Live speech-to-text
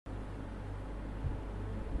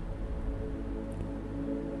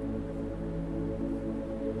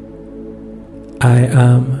I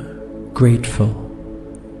am grateful.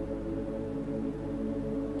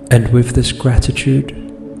 And with this gratitude,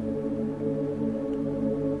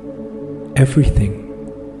 everything,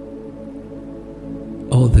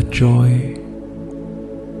 all the joy,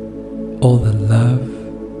 all the love,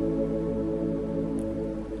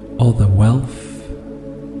 all the wealth,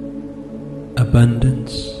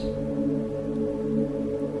 abundance,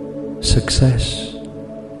 success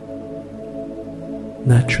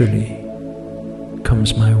naturally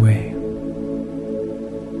comes my way.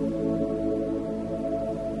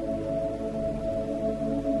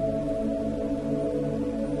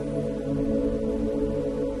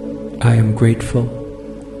 I am grateful.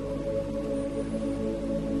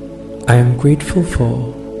 I am grateful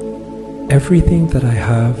for everything that I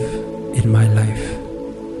have in my life.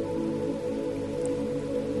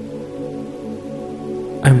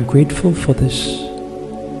 I'm grateful for this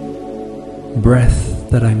breath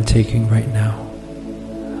that I'm taking right now.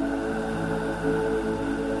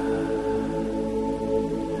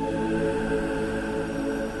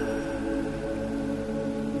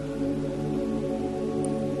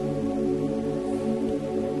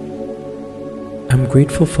 I'm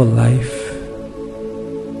grateful for life.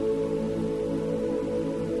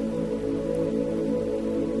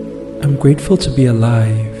 I'm grateful to be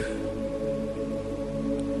alive.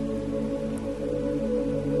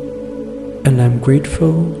 And I'm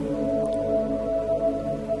grateful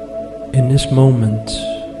in this moment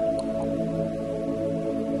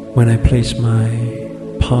when I place my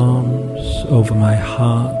palms over my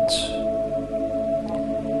heart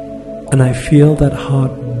and I feel that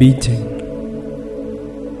heart beating.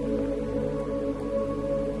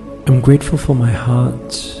 I'm grateful for my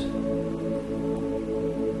heart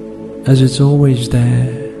as it's always there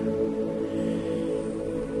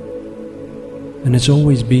and it's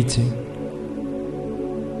always beating.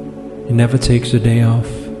 It never takes a day off,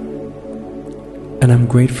 and I'm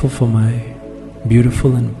grateful for my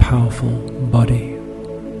beautiful and powerful body.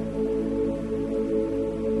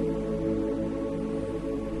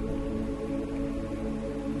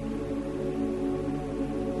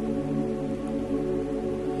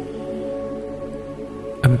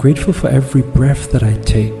 I'm grateful for every breath that I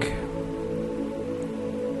take.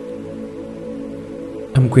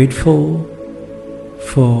 I'm grateful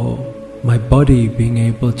for my body being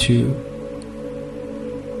able to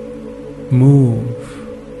move,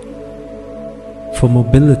 for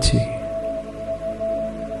mobility.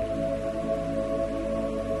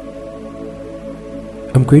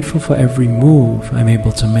 I'm grateful for every move I'm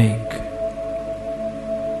able to make.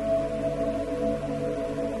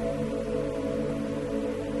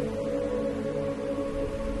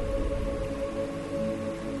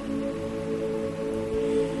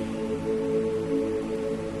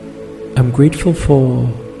 I'm grateful for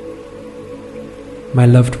my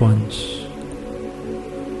loved ones,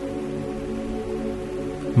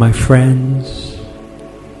 my friends,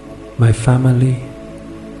 my family,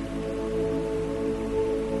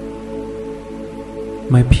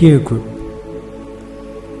 my peer group.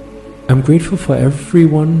 I'm grateful for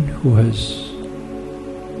everyone who has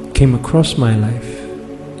came across my life,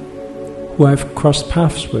 who I've crossed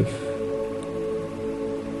paths with.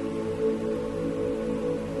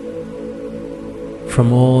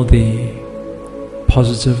 From all the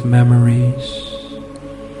positive memories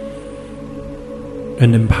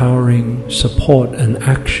and empowering support and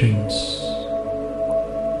actions.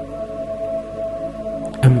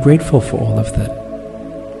 I'm grateful for all of that.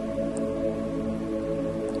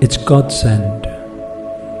 It's godsend.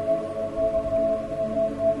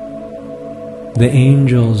 The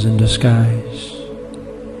angels in disguise.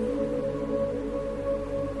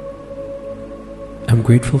 I'm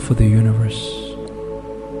grateful for the universe.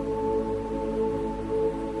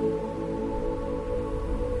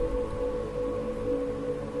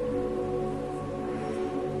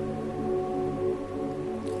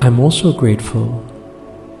 I'm also grateful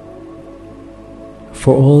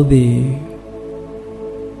for all the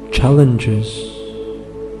challenges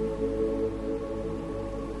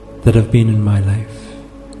that have been in my life.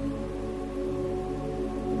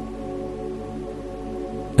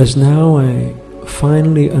 As now I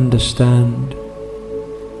finally understand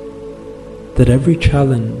that every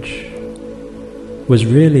challenge was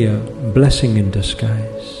really a blessing in disguise.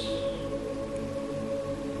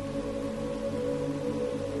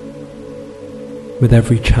 With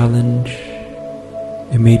every challenge,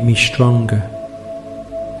 it made me stronger.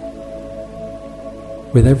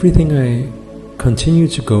 With everything I continue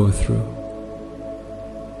to go through,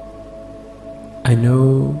 I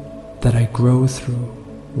know that I grow through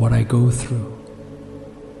what I go through.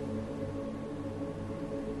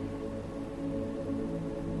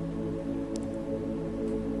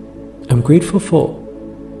 I'm grateful for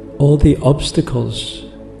all the obstacles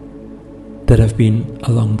that have been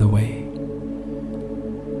along the way,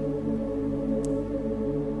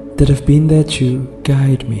 that have been there to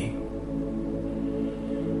guide me,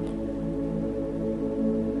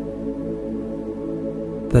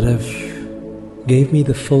 that have gave me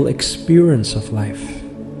the full experience of life,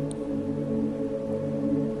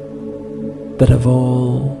 that have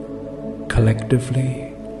all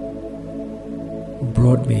collectively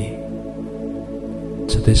brought me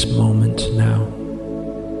to this moment now.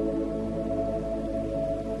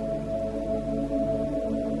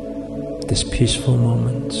 This peaceful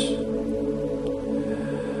moment.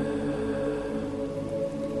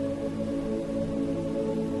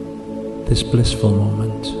 This blissful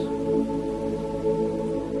moment.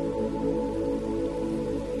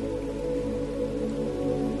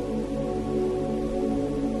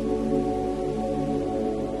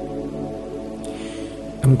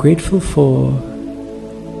 I'm grateful for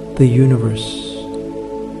the universe,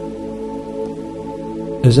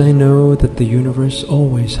 as I know that the universe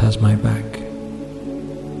always has my back.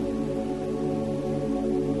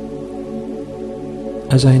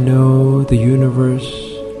 As I know the universe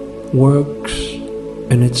works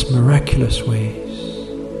in its miraculous ways.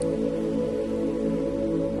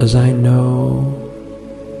 As I know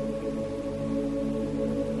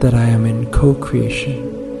that I am in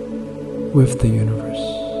co-creation with the universe.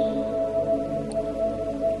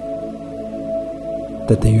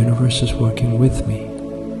 That the universe is working with me.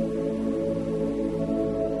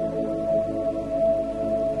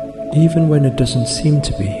 Even when it doesn't seem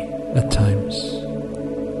to be at times.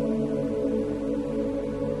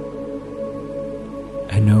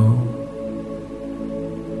 I know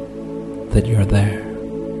that you're there.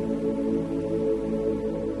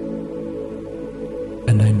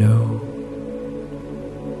 And I know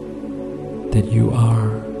that you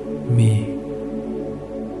are me.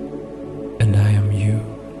 And I am you.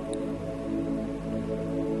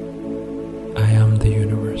 I am the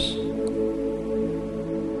universe.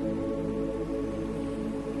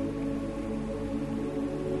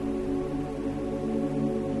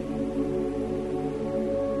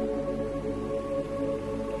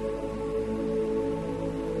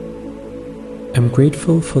 I'm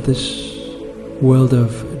grateful for this world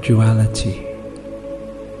of duality,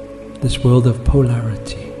 this world of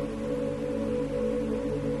polarity,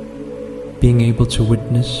 being able to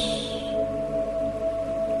witness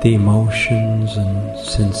the emotions and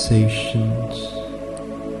sensations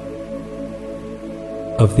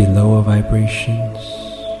of the lower vibrations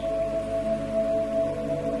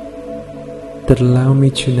that allow me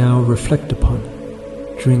to now reflect upon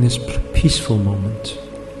during this peaceful moment,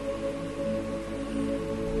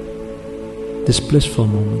 this blissful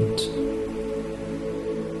moment,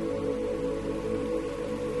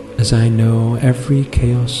 as I know every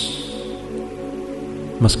chaos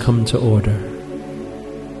must come to order,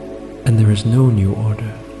 and there is no new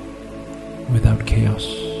order without chaos.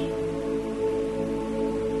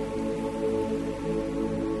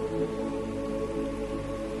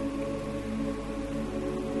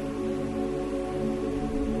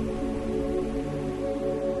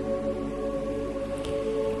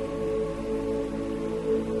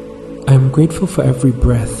 I am grateful for every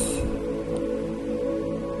breath,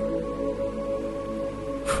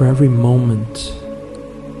 for every moment,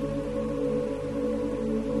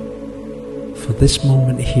 for this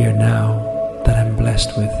moment here now that I'm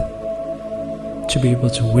blessed with, to be able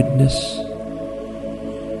to witness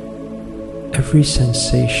every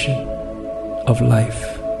sensation of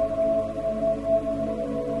life,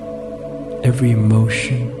 every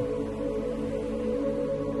emotion,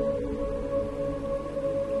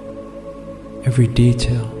 every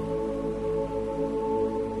detail.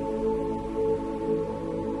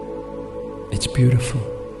 It's beautiful.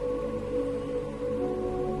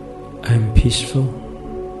 I am peaceful.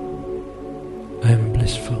 I am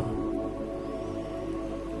blissful.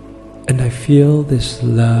 And I feel this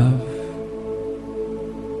love,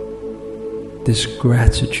 this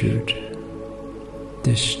gratitude,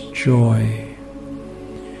 this joy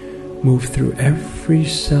move through every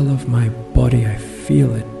cell of my body. I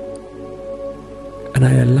feel it. And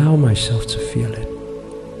I allow myself to feel it.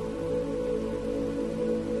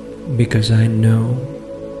 Because I know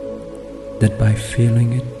that by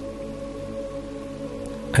feeling it,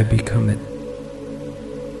 I become it.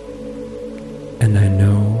 And I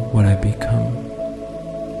know what I become,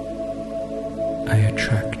 I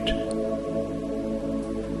attract,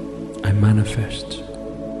 I manifest.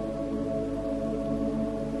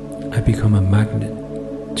 I become a magnet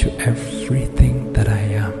to everything that I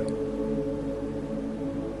am.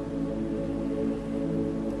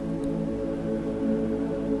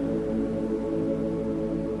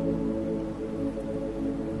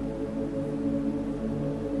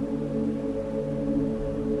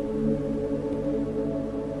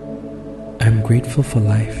 grateful for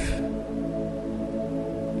life.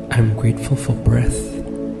 I'm grateful for breath.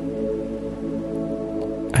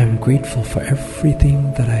 I'm grateful for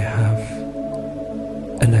everything that I have,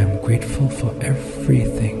 and I'm grateful for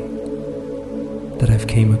everything that I've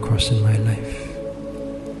came across in my life,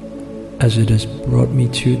 as it has brought me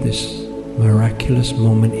to this miraculous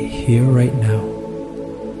moment here right now,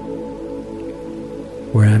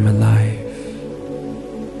 where I'm alive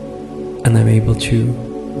and I'm able to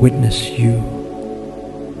witness you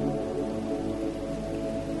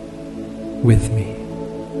with me.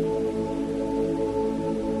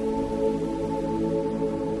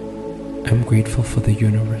 I'm grateful for the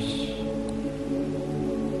universe,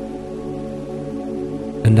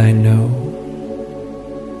 and I know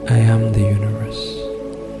I am the universe.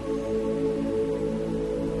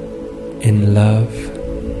 In love,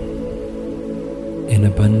 in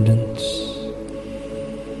abundance,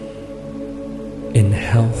 in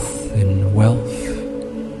health, in wealth,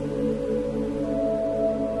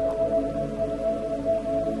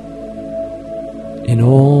 in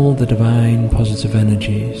all the divine positive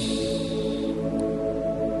energies.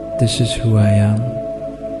 This is who I am,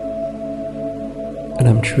 and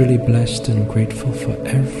I'm truly blessed and grateful for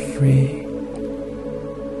every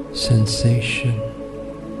sensation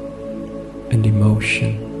and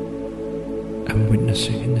emotion I'm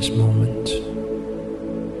witnessing in this moment.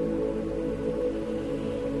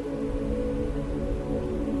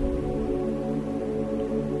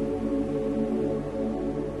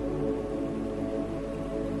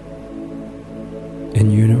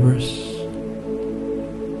 And universe,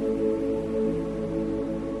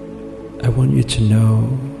 I want you to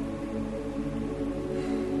know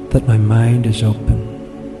that my mind is open,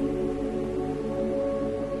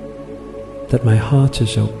 that my heart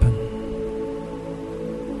is open,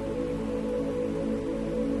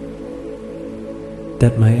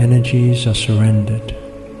 that my energies are surrendered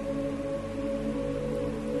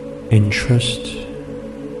in trust,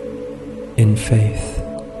 in faith,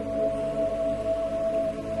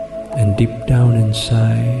 and deep down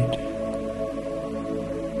inside,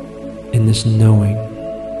 in this knowing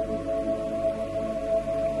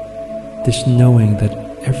that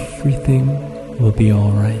everything will be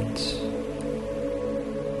all right,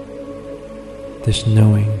 this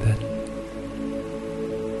knowing that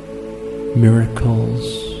miracles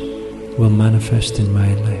will manifest in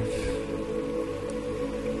my life,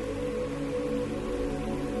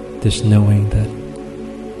 this knowing that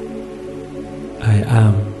I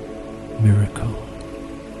am miracle.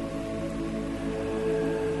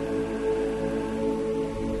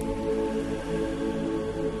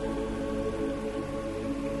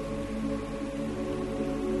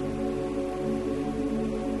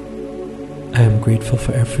 I am grateful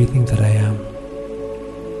for everything that I am.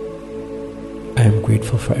 I am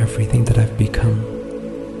grateful for everything that I've become.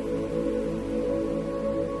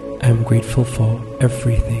 I am grateful for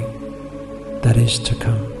everything that is to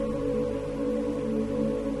come.